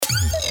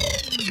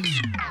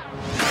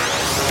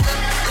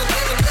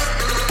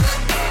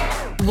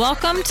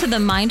Welcome to the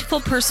Mindful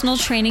Personal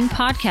Training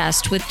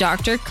Podcast with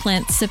Dr.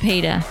 Clint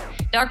Cepeda.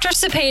 Dr.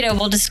 Cepeda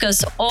will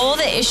discuss all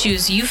the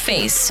issues you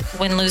face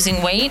when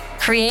losing weight,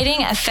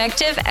 creating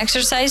effective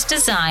exercise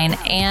design,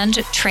 and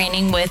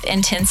training with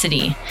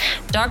intensity.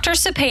 Dr.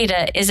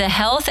 Cepeda is a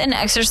health and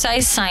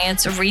exercise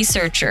science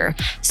researcher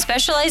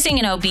specializing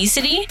in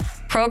obesity,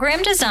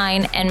 program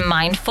design, and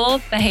mindful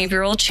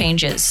behavioral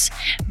changes.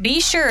 Be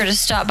sure to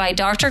stop by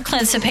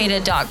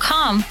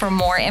drclintcepeda.com for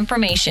more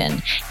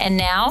information. And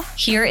now,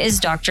 here is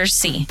Dr.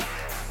 C.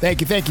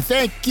 Thank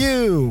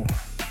you.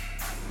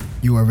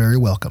 You are very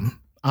welcome.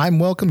 I'm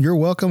welcome. You're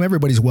welcome.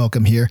 Everybody's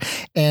welcome here.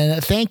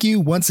 And thank you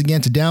once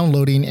again to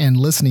downloading and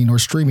listening or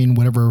streaming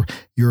whatever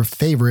your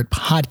favorite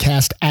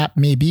podcast app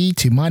may be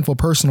to Mindful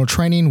Personal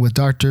Training with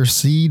Dr.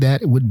 C.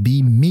 That would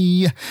be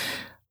me.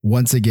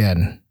 Once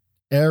again,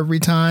 every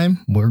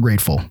time we're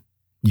grateful.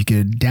 You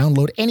could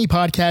download any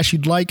podcast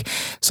you'd like.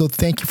 So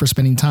thank you for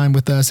spending time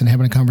with us and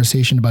having a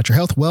conversation about your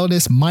health,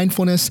 wellness,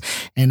 mindfulness,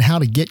 and how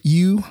to get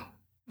you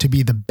to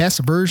be the best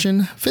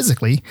version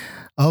physically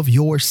of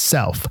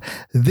yourself.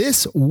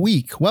 This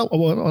week, well,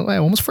 I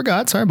almost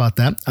forgot. Sorry about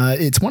that.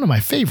 It's one of my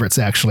favorites,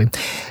 actually.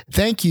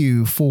 Thank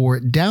you for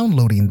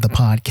downloading the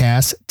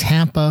podcast.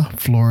 Tampa,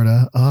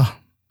 Florida.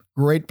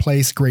 Great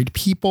place, great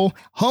people.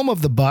 Home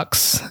of the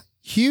Bucks.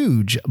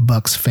 Huge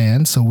Bucks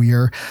fan. So we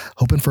are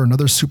hoping for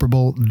another Super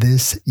Bowl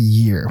this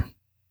year.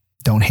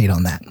 Don't hate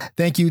on that.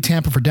 Thank you,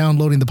 Tampa, for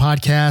downloading the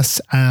podcast.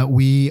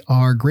 We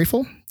are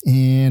grateful.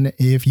 And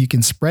if you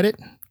can spread it,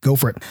 go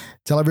for it.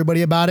 Tell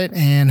everybody about it.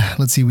 And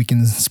let's see, we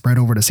can spread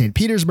over to St.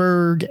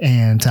 Petersburg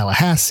and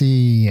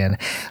Tallahassee,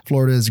 and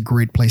Florida is a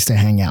great place to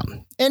hang out.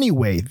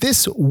 Anyway,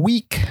 this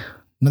week,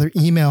 another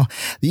email.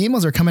 The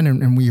emails are coming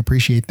and we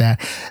appreciate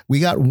that. We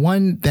got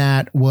one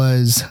that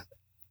was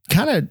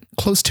kind of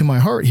close to my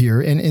heart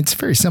here. And it's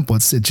very simple.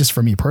 It's just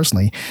for me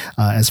personally,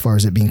 as far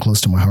as it being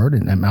close to my heart.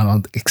 And I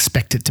don't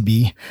expect it to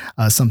be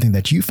something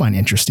that you find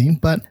interesting,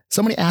 but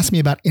somebody asked me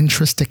about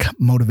intrinsic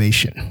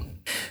motivation.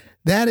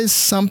 That is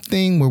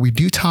something where we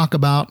do talk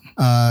about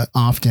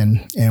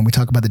often, and we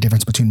talk about the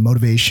difference between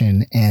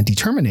motivation and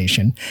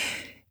determination.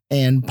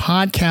 And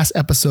podcast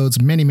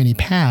episodes, many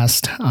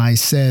past, I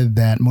said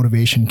that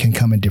motivation can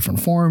come in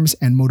different forms,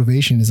 and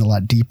motivation is a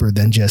lot deeper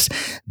than just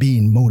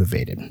being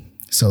motivated.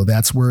 So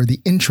that's where the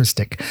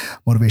intrinsic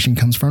motivation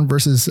comes from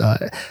versus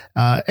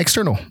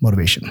external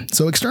motivation.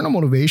 So external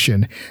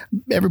motivation,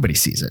 everybody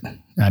sees it.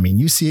 I mean,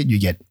 you see it, you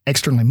get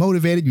externally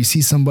motivated. You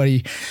see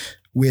somebody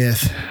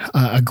with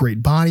a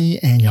great body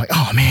and you're like,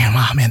 oh man,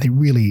 wow, man,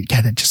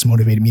 that just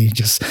motivated me to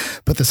just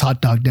put this hot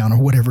dog down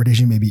or whatever it is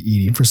you may be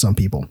eating for some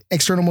people.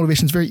 External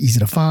motivation is very easy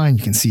to find.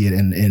 You can see it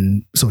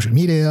in social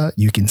media.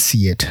 You can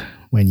see it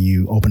when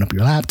you open up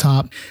your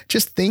laptop,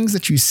 just things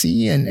that you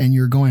see and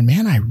you're going,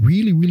 man, I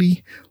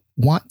really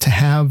want to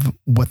have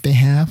what they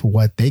have,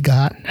 what they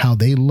got, how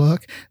they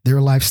look,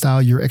 their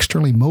lifestyle. You're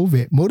externally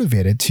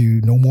motivated to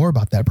know more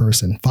about that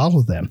person,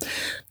 follow them,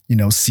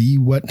 see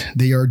what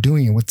they are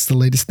doing and what's the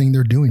latest thing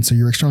they're doing. So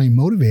you're externally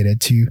motivated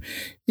to,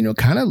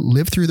 kind of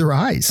live through their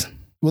eyes.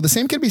 Well, the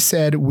same can be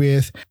said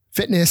with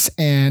fitness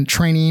and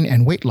training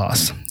and weight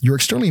loss. You're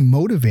externally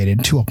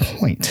motivated to a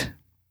point,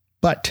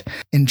 but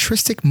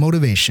intrinsic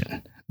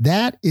motivation,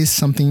 that is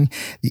something,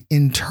 the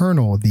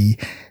internal, the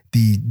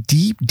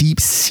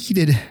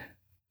deep-seated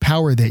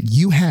power that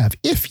you have,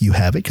 if you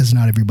have it, because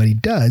not everybody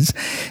does,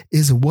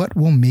 is what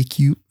will make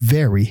you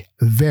very,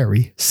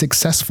 very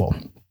successful.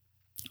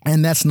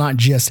 And that's not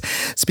just,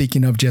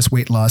 speaking of just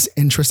weight loss,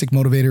 intrinsic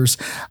motivators.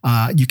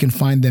 You can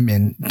find them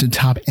in the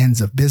top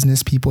ends of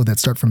business, people that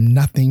start from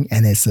nothing.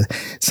 And it's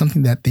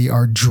something that they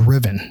are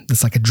driven.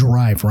 It's like a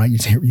drive, right?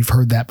 You've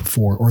heard that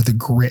before, or the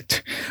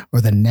grit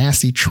or the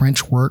nasty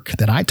trench work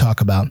that I talk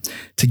about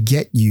to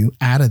get you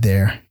out of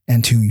there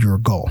and to your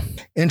goal.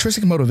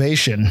 Intrinsic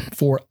motivation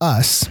for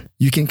us,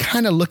 you can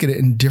kind of look at it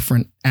in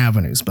different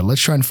avenues, but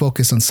let's try and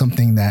focus on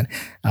something that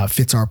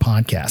fits our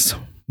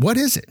podcast. What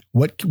is it?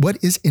 What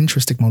is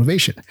intrinsic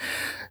motivation?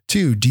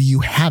 2, do you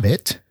have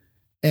it?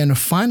 And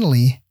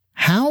finally,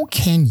 how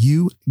can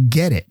you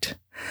get it?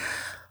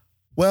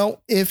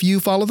 Well, if you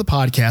follow the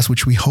podcast,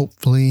 which we hope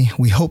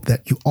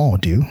that you all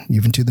do,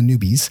 even to the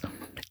newbies,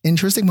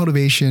 intrinsic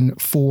motivation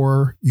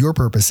for your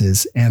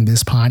purposes and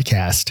this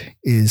podcast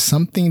is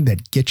something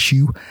that gets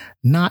you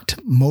not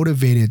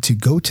motivated to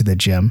go to the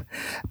gym,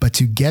 but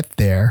to get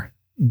there,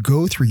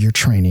 go through your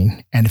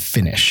training and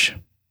finish.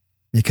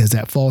 Because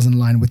that falls in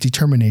line with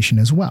determination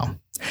as well.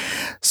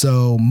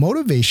 So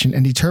motivation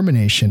and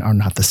determination are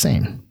not the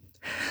same,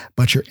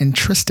 but your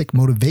intrinsic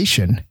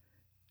motivation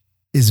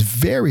is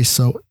very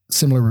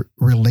similar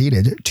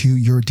related to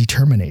your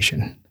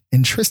determination.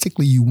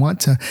 Intrinsically, you want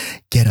to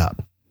get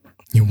up.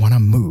 You want to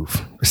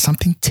move. There's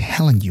something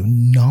telling you,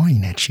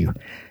 gnawing at you.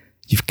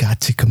 You've got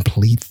to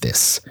complete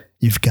this.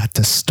 You've got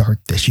to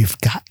start this. You've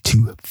got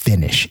to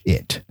finish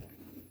it.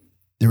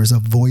 There is a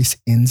voice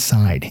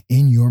inside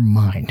in your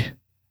mind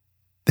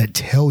that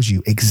tells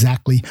you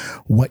exactly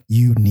what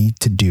you need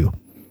to do.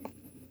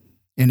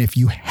 And if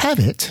you have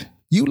it,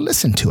 you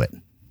listen to it.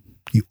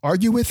 You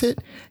argue with it,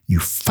 you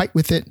fight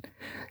with it,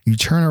 you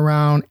turn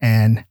around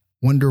and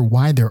wonder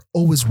why they're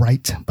always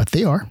right, but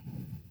they are.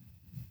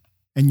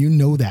 And you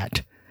know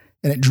that,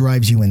 and it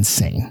drives you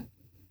insane.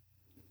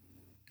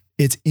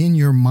 It's in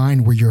your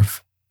mind where you're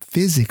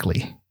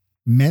physically,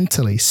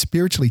 mentally,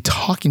 spiritually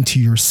talking to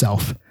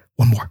yourself.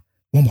 One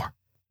more,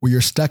 where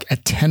you're stuck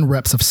at 10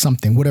 reps of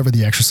something, whatever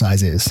the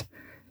exercise is.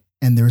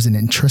 And there's an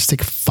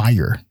intrinsic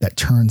fire that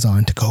turns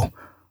on to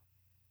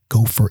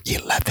go for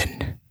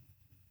 11.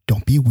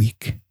 Don't be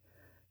weak.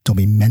 Don't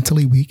be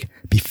mentally weak.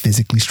 Be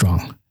physically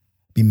strong.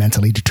 Be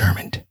mentally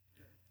determined.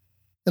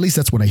 At least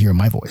that's what I hear in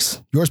my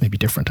voice. Yours may be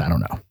different. I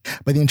don't know.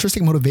 But the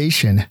intrinsic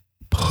motivation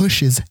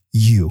pushes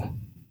you.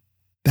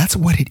 That's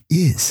what it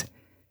is.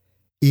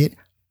 It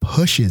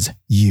pushes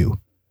you.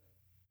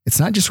 It's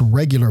not just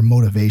regular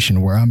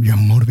motivation where I'm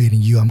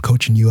motivating you, I'm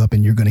coaching you up,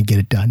 and you're going to get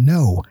it done.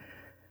 No,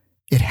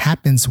 it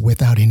happens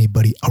without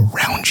anybody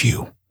around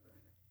you.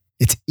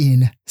 It's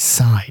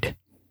inside.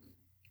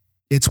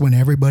 It's when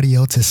everybody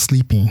else is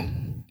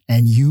sleeping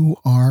and you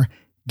are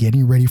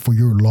getting ready for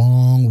your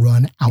long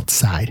run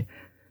outside.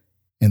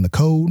 In the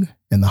cold,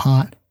 in the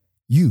hot,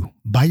 you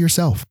by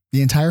yourself.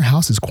 The entire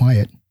house is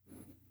quiet.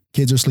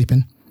 Kids are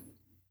sleeping.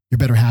 Your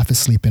better half is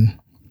sleeping.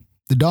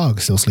 The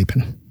dog's still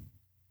sleeping.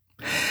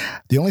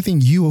 The only thing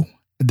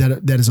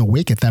that is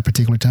awake at that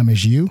particular time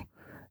is you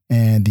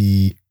and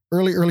the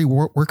early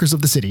workers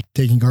of the city,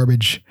 taking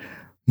garbage,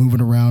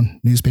 moving around,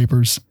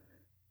 newspapers,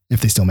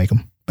 if they still make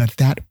them. But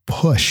that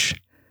push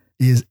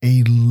is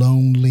a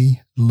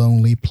lonely,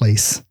 lonely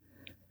place.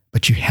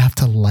 But you have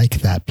to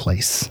like that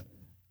place.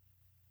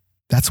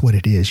 That's what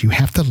it is. You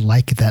have to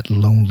like that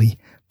lonely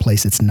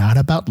place. It's not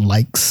about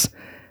likes.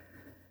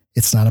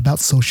 It's not about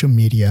social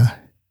media.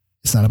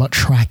 It's not about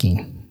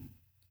tracking.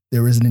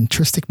 There is an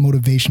intrinsic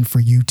motivation for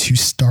you to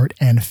start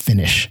and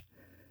finish.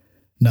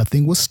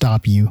 Nothing will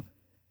stop you.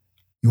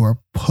 You are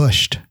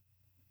pushed.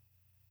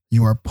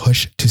 You are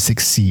pushed to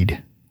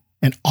succeed.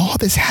 And all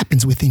this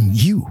happens within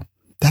you.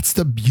 That's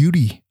the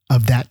beauty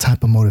of that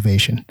type of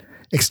motivation.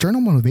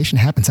 External motivation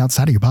happens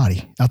outside of your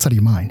body, outside of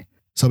your mind.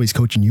 Somebody's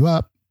coaching you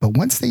up, but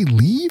once they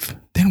leave,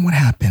 then what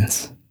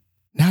happens?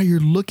 Now you're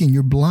looking,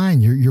 you're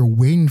blind, you're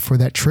waiting for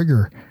that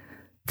trigger,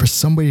 for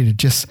somebody to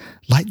just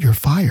light your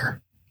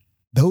fire.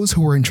 Those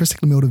who are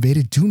intrinsically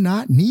motivated do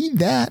not need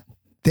that.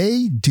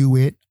 They do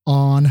it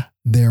on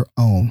their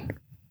own.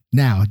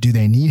 Now, do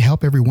they need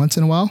help every once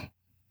in a while?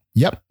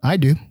 Yep, I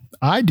do.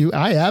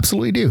 I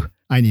absolutely do.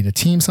 I need a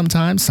team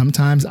sometimes.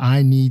 Sometimes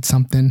I need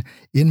something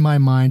in my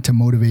mind to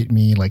motivate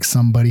me, like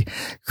somebody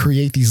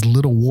create these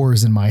little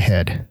wars in my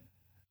head.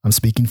 I'm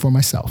speaking for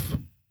myself.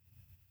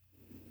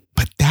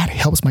 But that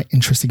helps my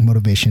intrinsic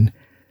motivation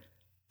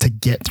to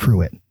get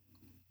through it,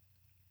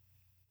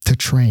 to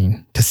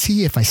train, to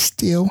see if I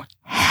still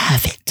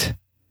have it,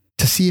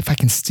 to see if I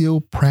can still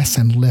press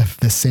and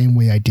lift the same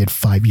way I did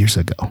 5 years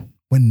ago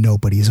when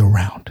nobody's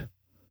around.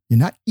 You're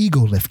not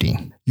ego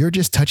lifting. You're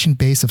just touching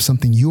base of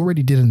something you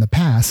already did in the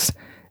past,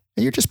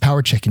 and you're just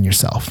power checking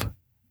yourself.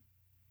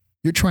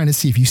 You're trying to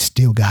see if you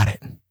still got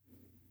it.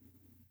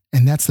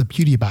 And that's the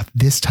beauty about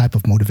this type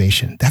of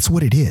motivation. That's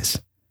what it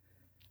is.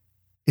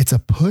 It's a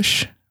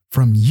push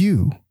from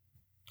you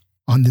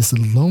on this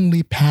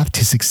lonely path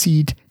to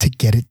succeed, to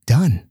get it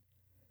done.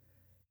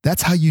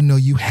 That's how you know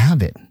you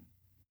have it.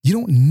 You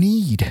don't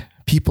need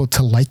people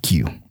to like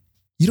you.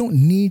 You don't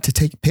need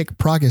to pick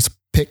progress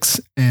pics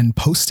and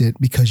post it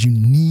because you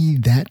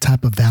need that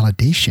type of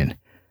validation.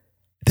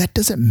 That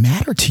doesn't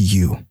matter to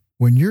you.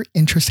 When you're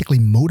intrinsically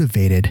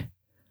motivated,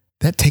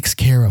 that takes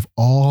care of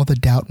all the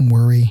doubt and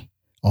worry,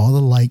 all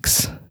the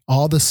likes,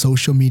 all the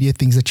social media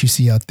things that you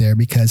see out there,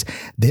 because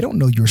they don't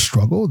know your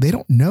struggle. They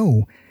don't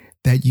know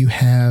that you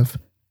have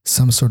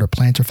some sort of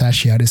plantar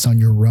fasciitis on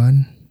your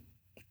run,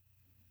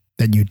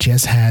 that you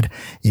just had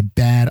a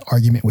bad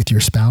argument with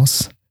your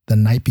spouse the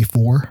night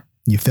before.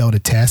 You failed a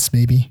test,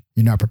 maybe.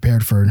 You're not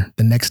prepared for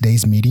the next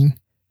day's meeting.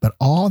 But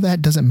all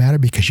that doesn't matter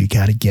because you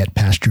got to get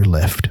past your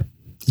lift.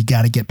 You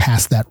got to get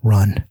past that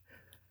run.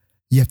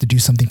 You have to do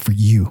something for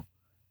you.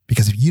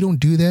 Because if you don't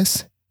do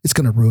this, it's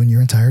going to ruin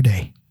your entire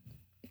day.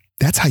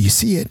 That's how you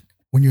see it.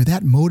 When you're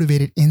that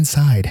motivated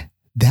inside,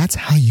 that's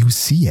how you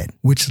see it.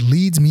 Which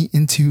leads me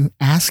into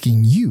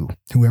asking you,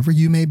 whoever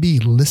you may be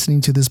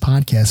listening to this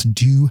podcast,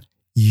 do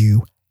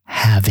you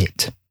have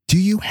it? Do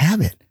you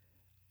have it?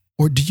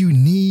 Or do you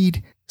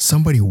need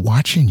somebody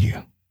watching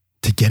you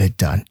to get it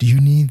done? Do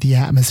you need the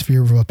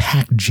atmosphere of a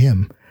packed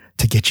gym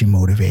to get you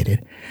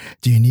motivated?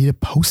 Do you need to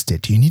post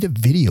it? Do you need to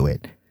video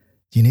it?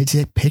 Do you need to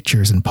take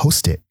pictures and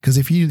post it? Because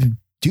if you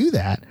do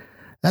that,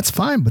 that's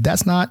fine, but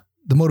that's not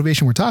the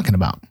motivation we're talking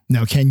about.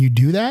 Now, can you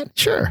do that?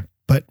 Sure.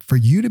 But for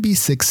you to be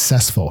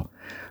successful,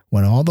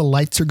 when all the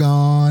lights are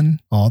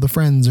gone, all the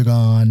friends are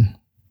gone,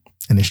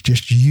 and it's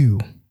just you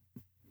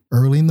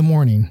early in the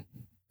morning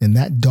in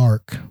that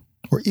dark,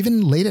 or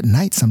even late at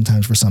night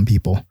sometimes for some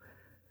people,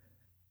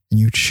 and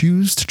you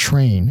choose to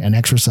train and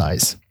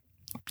exercise,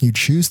 you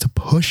choose to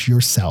push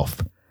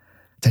yourself,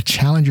 to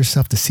challenge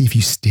yourself to see if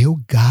you still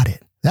got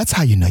it. That's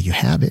how you know you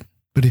have it.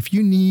 But if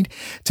you need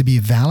to be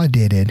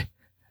validated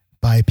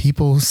by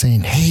people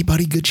saying, hey,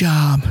 buddy, good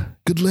job.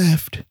 Good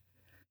lift.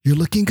 You're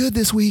looking good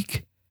this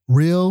week.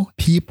 Real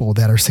people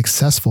that are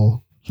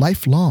successful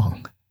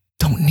lifelong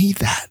don't need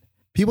that.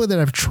 People that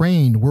have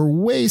trained were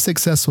way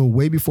successful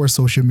way before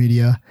social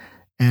media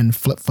and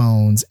flip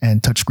phones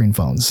and touchscreen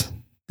phones.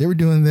 They were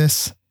doing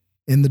this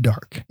in the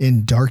dark,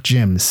 in dark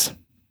gyms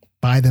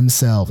by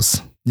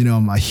themselves. You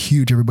know,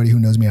 everybody who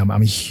knows me, I'm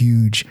a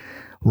huge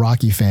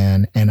Rocky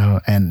fan.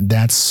 And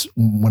that's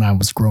when I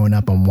was growing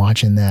up, I'm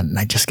watching that and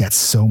I just got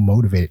so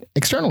motivated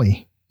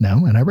externally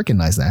now. And I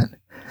recognize that,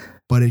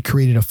 but it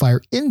created a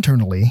fire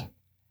internally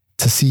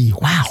to see,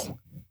 wow,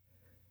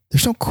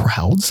 there's no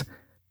crowds.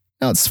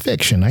 No, it's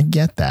fiction. I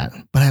get that.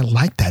 But I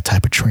like that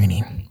type of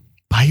training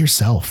by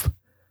yourself.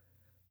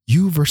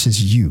 You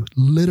versus you,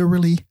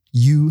 literally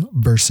you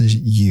versus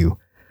you.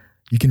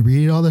 You can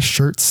read all the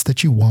shirts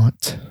that you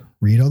want,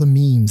 read all the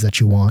memes that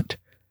you want.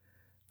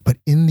 But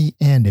in the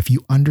end, if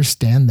you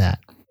understand that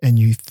and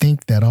you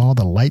think that all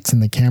the lights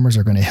and the cameras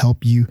are going to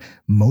help you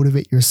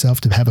motivate yourself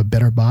to have a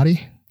better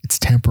body, it's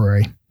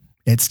temporary.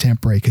 It's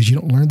temporary because you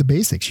don't learn the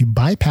basics. You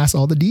bypass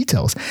all the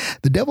details.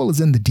 The devil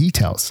is in the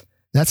details.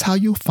 That's how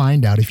you'll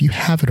find out if you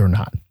have it or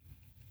not.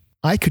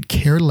 I could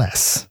care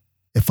less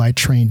if I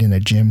trained in a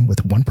gym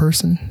with one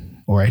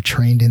person or I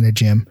trained in a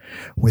gym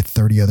with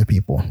 30 other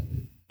people.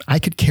 I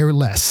could care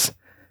less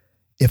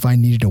if I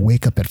needed to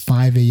wake up at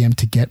 5 a.m.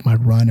 to get my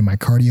run and my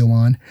cardio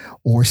on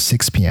or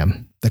 6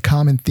 p.m. The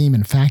common theme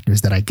and factor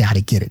is that I got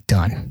to get it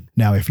done.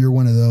 Now, if you're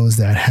one of those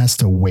that has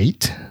to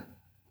wait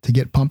to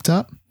get pumped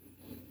up,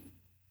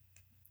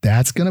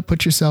 that's going to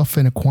put yourself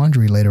in a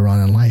quandary later on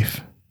in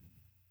life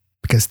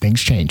because things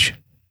change.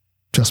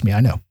 Trust me, I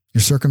know.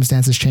 Your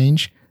circumstances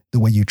change. The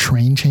way you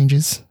train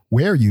changes.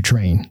 Where you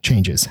train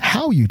changes.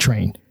 How you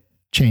train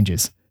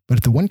changes. But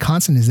if the one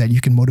constant is that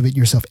you can motivate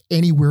yourself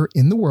anywhere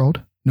in the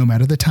world, no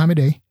matter the time of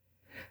day,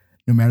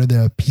 no matter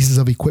the pieces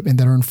of equipment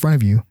that are in front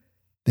of you,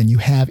 then you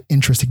have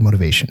intrinsic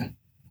motivation.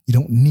 You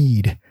don't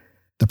need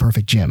the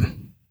perfect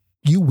gym.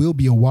 You will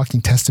be a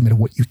walking testament of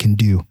what you can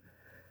do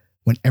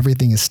when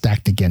everything is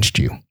stacked against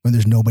you, when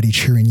there's nobody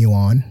cheering you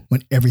on,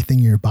 when everything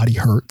in your body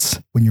hurts,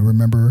 when you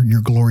remember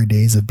your glory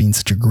days of being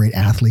such a great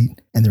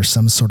athlete, and there's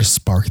some sort of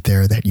spark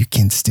there that you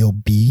can still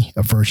be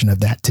a version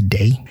of that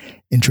today.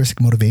 Intrinsic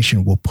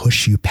motivation will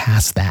push you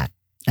past that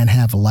and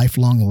have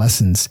lifelong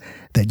lessons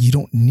that you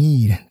don't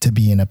need to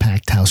be in a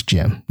packed house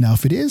gym. Now,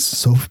 if it is,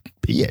 so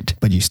be it,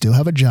 but you still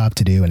have a job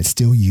to do and it's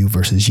still you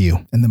versus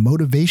you. And the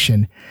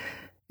motivation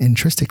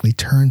intrinsically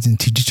turns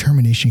into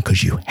determination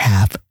because you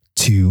have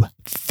to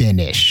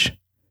finish.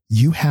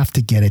 You have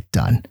to get it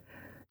done.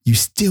 You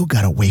still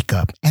got to wake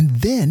up and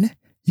then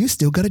you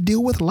still got to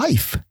deal with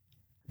life.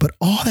 But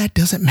all that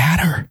doesn't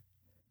matter.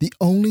 The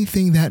only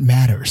thing that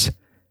matters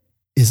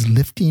is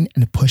lifting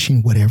and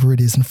pushing whatever it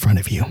is in front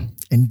of you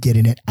and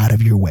getting it out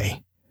of your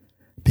way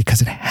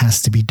because it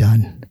has to be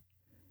done.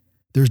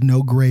 There's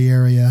no gray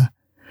area.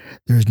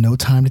 There's no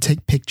time to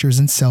take pictures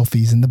and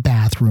selfies in the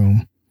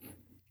bathroom.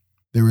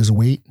 There is a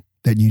weight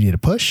that you need to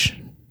push.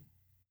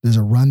 There's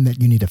a run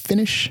that you need to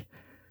finish.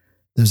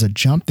 There's a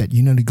jump that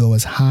you need to go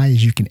as high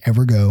as you can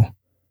ever go.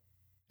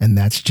 And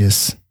that's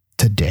just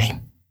today.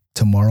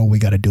 Tomorrow, we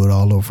got to do it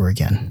all over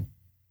again.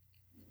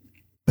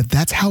 But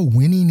that's how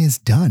winning is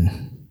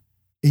done.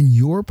 In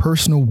your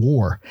personal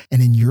war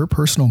and in your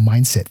personal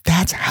mindset,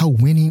 that's how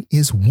winning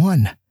is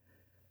won.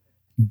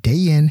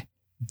 Day in,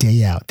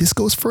 day out. This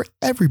goes for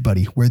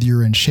everybody, whether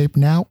you're in shape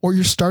now or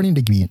you're starting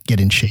to get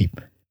in shape.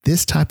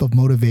 This type of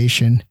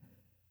motivation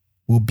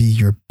will be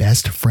your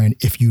best friend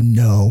if you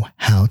know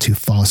how to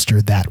foster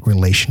that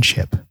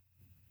relationship.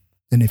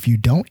 And if you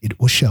don't, it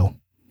will show.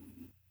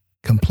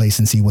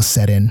 Complacency will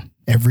set in.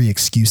 Every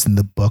excuse in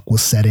the book will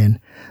set in.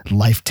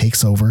 Life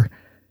takes over.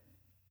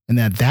 And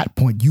at that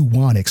point, you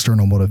want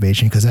external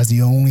motivation because that's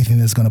the only thing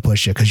that's going to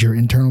push you because your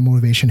internal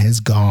motivation has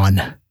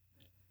gone.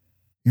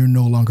 You're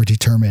no longer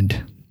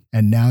determined.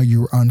 And now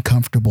you're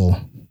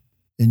uncomfortable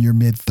in your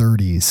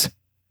mid-30s,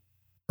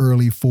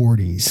 early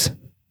 40s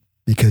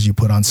because you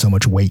put on so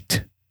much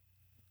weight.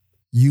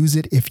 Use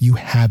it if you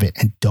have it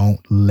and don't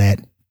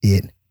let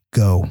it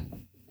go.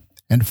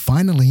 And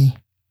finally,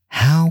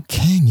 how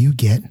can you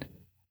get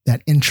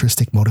that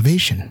intrinsic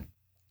motivation?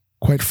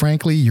 Quite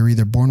frankly, you're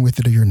either born with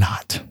it or you're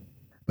not.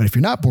 But if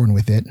you're not born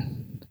with it,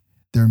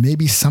 there may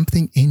be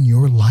something in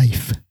your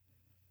life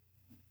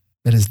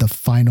that is the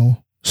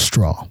final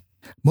straw.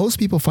 Most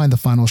people find the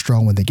final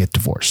straw when they get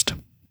divorced.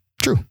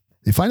 True.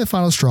 They find the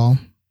final straw,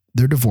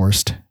 they're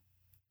divorced,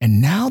 and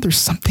now there's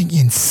something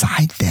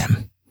inside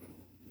them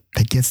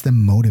that gets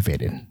them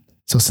motivated.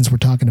 So since we're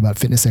talking about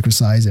fitness,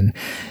 exercise, and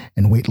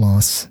weight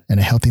loss and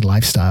a healthy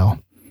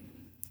lifestyle,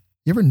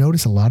 you ever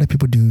notice a lot of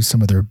people do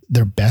some of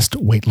their best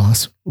weight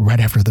loss right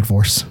after the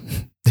divorce?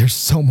 They're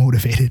so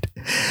motivated.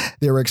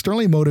 They were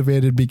externally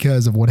motivated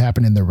because of what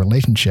happened in their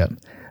relationship,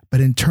 but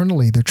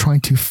internally they're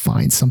trying to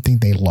find something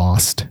they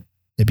lost.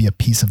 Maybe a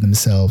piece of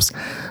themselves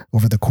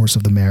over the course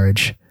of the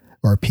marriage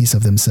or a piece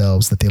of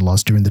themselves that they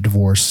lost during the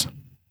divorce.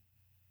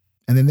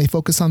 And then they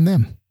focus on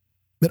them.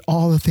 But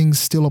all the things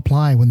still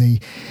apply when they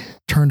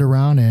turned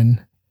around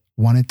and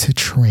wanted to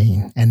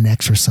train and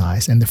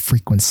exercise and the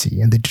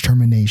frequency and the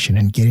determination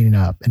and getting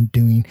up and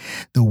doing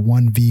the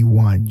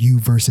 1v1, you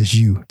versus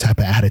you type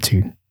of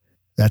attitude.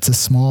 That's a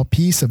small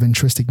piece of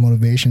intrinsic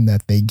motivation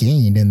that they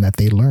gained and that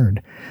they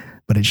learned,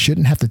 but it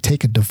shouldn't have to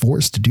take a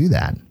divorce to do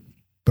that.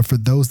 But for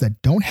those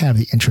that don't have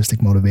the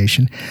intrinsic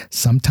motivation,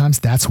 sometimes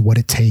that's what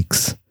it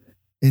takes.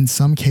 In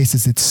some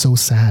cases, it's so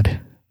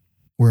sad,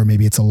 where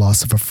maybe it's a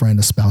loss of a friend,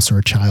 a spouse, or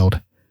a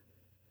child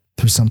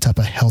through some type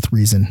of health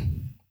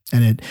reason,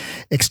 and it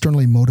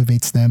externally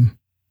motivates them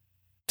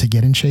to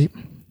get in shape.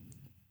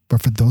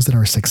 But for those that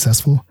are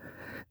successful,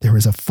 there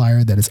is a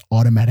fire that is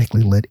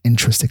automatically lit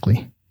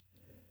intrinsically,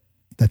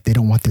 that they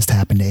don't want this to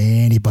happen to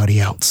anybody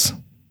else.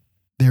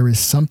 There is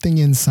something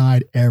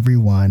inside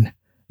everyone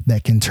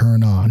that can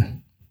turn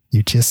on.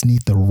 You just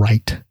need the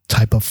right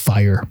type of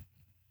fire.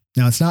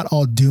 Now, it's not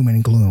all doom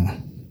and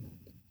gloom.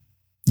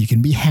 You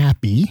can be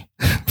happy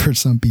for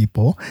some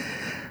people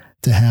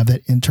to have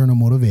that internal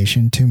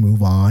motivation to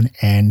move on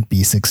and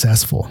be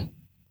successful.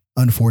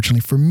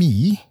 Unfortunately for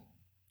me,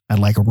 I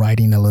like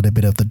riding a little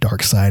bit of the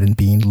dark side and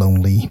being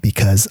lonely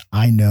because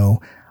I know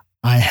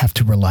I have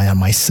to rely on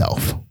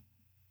myself.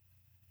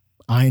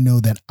 I know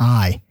that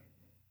I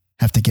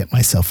have to get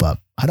myself up.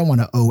 I don't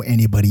want to owe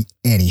anybody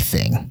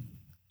anything.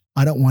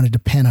 I don't want to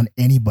depend on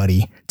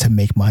anybody to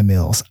make my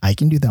meals. I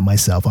can do that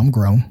myself. I'm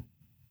grown.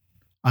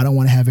 I don't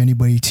want to have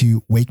anybody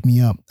to wake me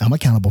up. I'm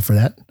accountable for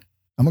that.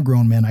 I'm a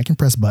grown man. I can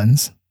press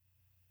buttons.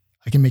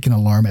 I can make an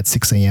alarm at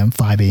 6 a.m.,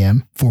 5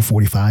 a.m.,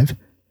 4:45.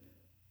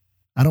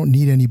 I don't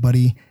need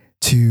anybody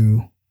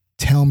to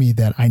tell me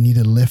that I need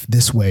to lift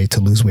this way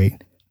to lose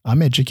weight.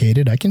 I'm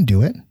educated. I can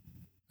do it.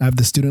 I have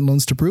the student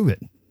loans to prove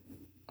it.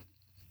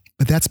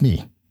 But that's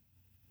me.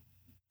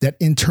 That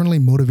internally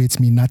motivates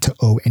me not to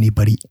owe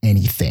anybody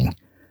anything.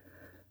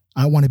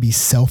 I want to be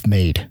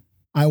self-made.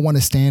 I want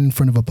to stand in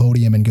front of a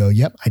podium and go,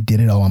 yep, I did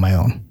it all on my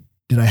own.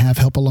 Did I have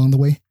help along the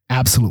way?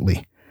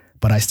 Absolutely.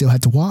 But I still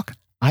had to walk.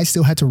 I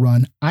still had to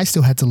run. I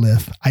still had to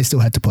lift. I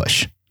still had to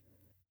push.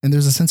 And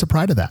there's a sense of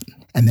pride of that.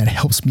 And that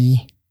helps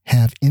me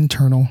have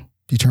internal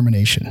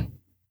determination.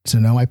 So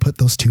now I put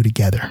those two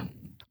together.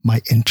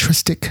 My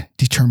intrinsic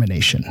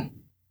determination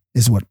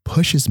is what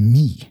pushes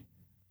me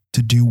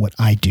to do what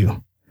I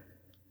do.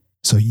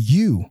 So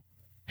you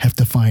have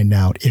to find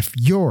out if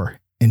your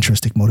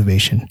intrinsic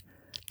motivation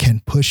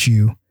can push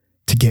you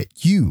to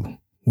get you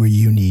where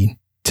you need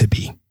to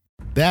be.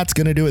 That's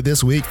going to do it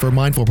this week for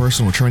Mindful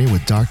Personal Training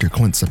with Dr.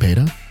 Clint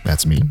Cepeda.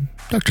 That's me,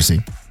 Dr. C.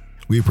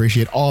 We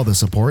appreciate all the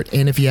support,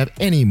 and if you have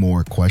any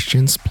more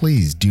questions,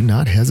 please do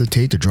not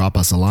hesitate to drop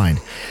us a line.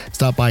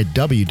 Stop by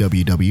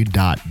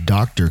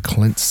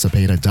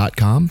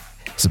www.drclintcepeda.com.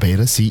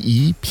 Cepeda,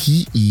 C-E-P-E-D-A.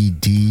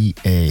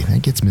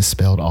 That gets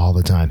misspelled all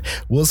the time.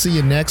 We'll see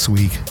you next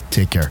week.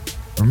 Take care.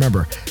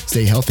 Remember,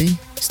 stay healthy,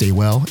 stay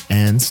well,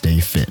 and stay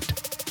fit.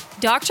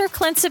 Dr.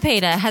 Clint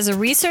Cepeda has a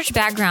research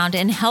background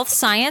in health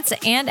science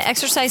and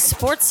exercise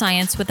sports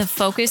science with a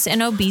focus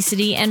in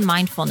obesity and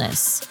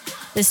mindfulness.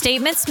 The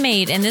statements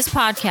made in this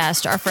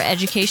podcast are for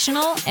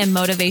educational and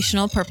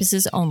motivational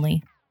purposes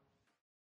only.